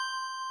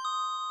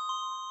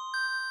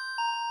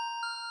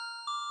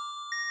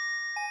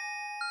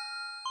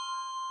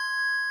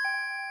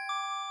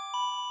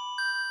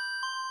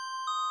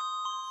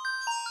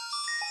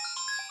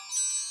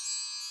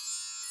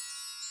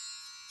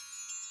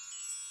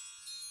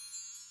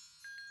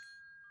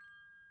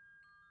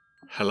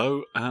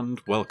Hello and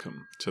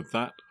welcome to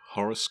That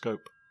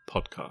Horoscope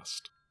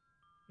Podcast.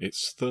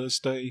 It's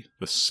Thursday,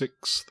 the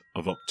 6th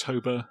of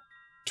October,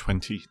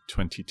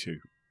 2022.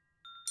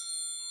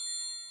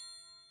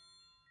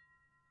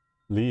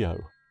 Leo,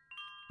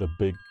 the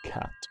big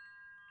cat.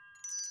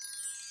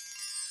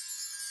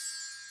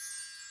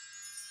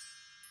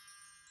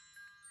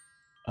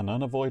 An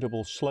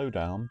unavoidable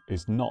slowdown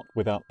is not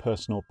without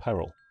personal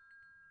peril.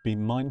 Be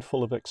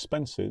mindful of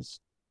expenses,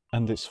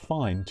 and it's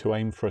fine to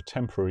aim for a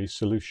temporary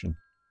solution.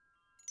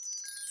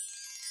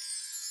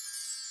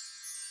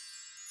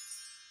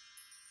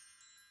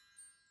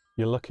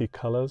 Your lucky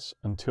colours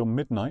until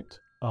midnight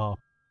are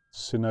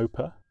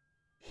Sinope,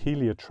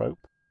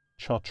 Heliotrope,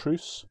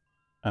 Chartreuse,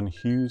 and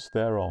hues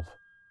thereof.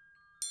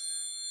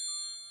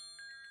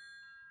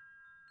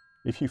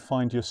 If you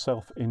find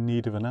yourself in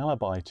need of an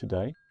alibi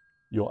today,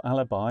 your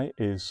alibi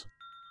is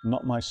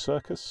not my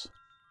circus,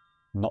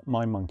 not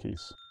my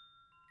monkeys.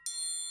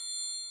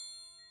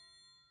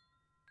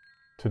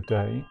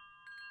 Today,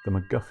 the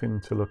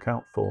MacGuffin to look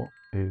out for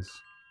is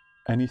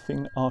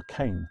anything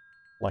arcane,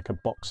 like a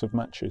box of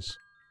matches.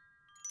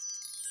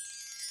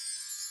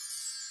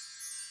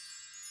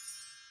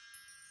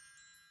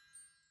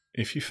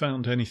 If you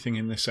found anything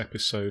in this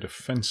episode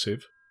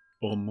offensive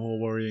or more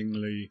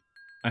worryingly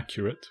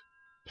accurate,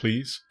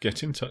 please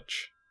get in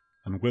touch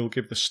and we'll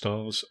give the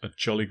stars a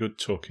jolly good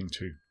talking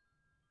to.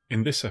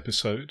 In this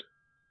episode,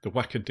 the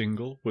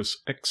Wackadingle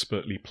was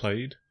expertly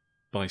played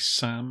by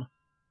Sam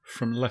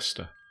from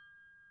Leicester,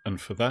 and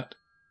for that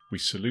we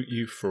salute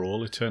you for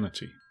all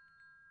eternity.